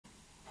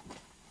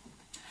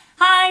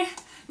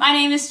My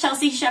name is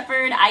Chelsea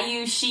Shepard. I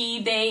use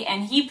she, they,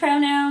 and he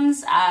pronouns.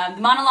 The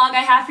monologue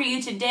I have for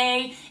you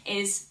today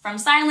is From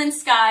Silent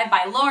Sky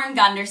by Lauren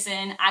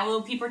Gunderson. I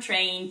will be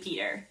portraying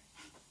Peter.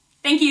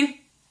 Thank you.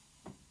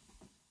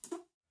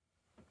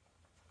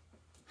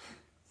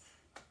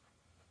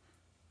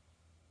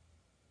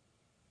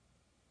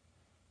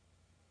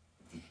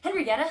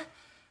 Henrietta,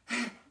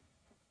 this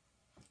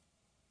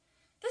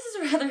is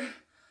a rather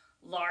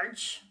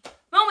large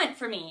moment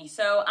for me,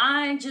 so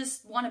I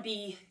just want to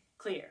be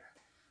clear,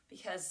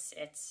 because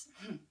it's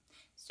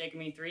taken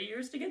me 3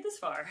 years to get this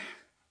far.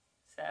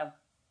 So,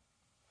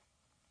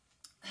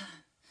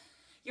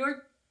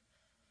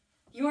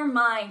 your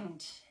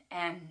mind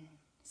and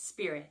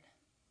spirit,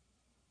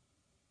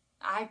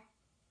 I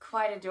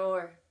quite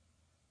adore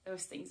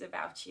those things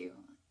about you,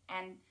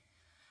 and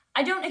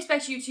I don't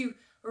expect you to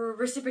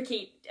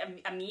reciprocate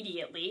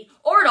immediately,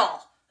 or at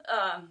all,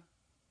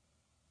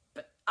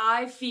 but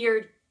I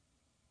feared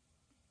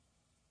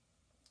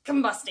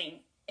combusting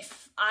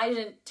if I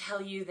didn't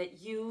tell you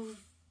that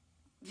you've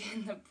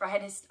been the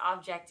brightest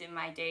object in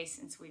my day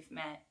since we've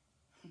met.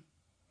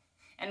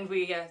 And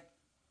we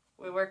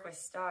work with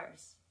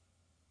stars.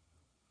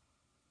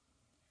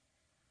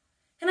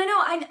 And I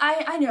know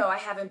I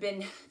haven't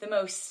been the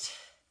most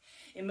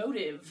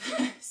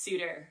emotive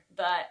suitor,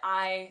 but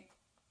I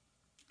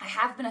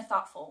have been a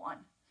thoughtful one,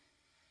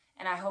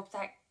 and I hope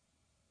that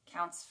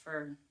counts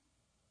for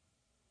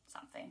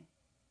something.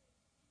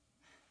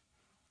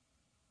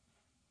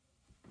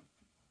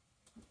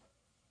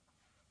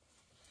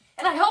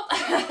 And I hope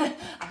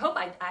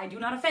I do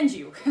not offend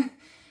you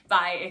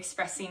by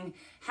expressing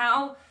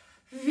how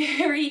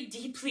very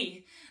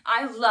deeply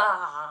I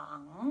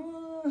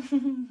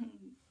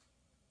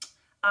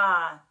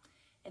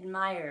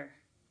admire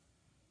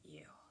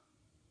you.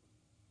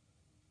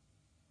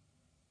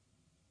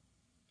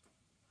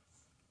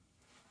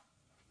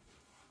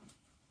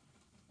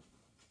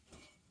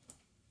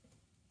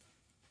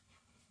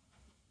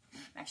 I'm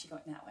actually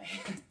going that way.